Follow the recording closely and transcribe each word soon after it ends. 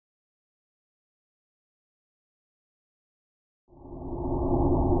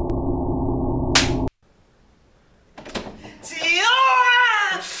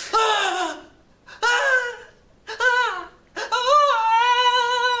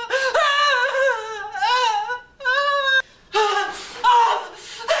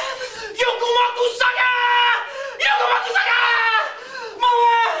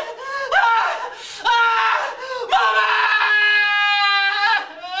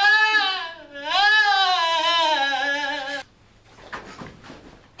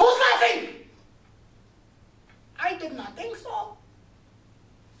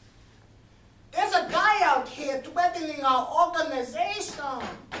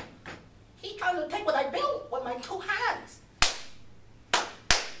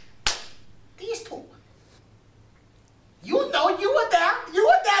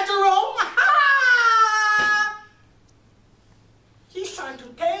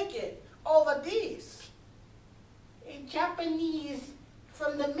take it over this. A Japanese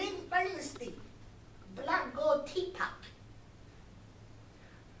from the Ming Dynasty, black gold teapot.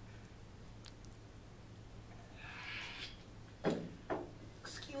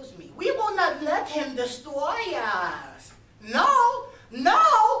 Excuse me, we will not let him destroy us. No,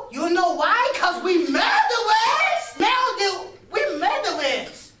 no, you know why? Because we murderers. We're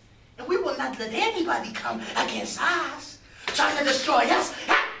murderers. And we will not let anybody come against us, trying to destroy us.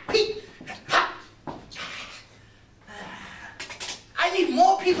 I need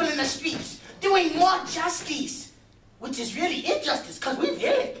more people in the streets doing more justice, which is really injustice because we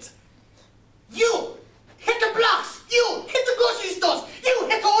feel it. You hit the blocks. You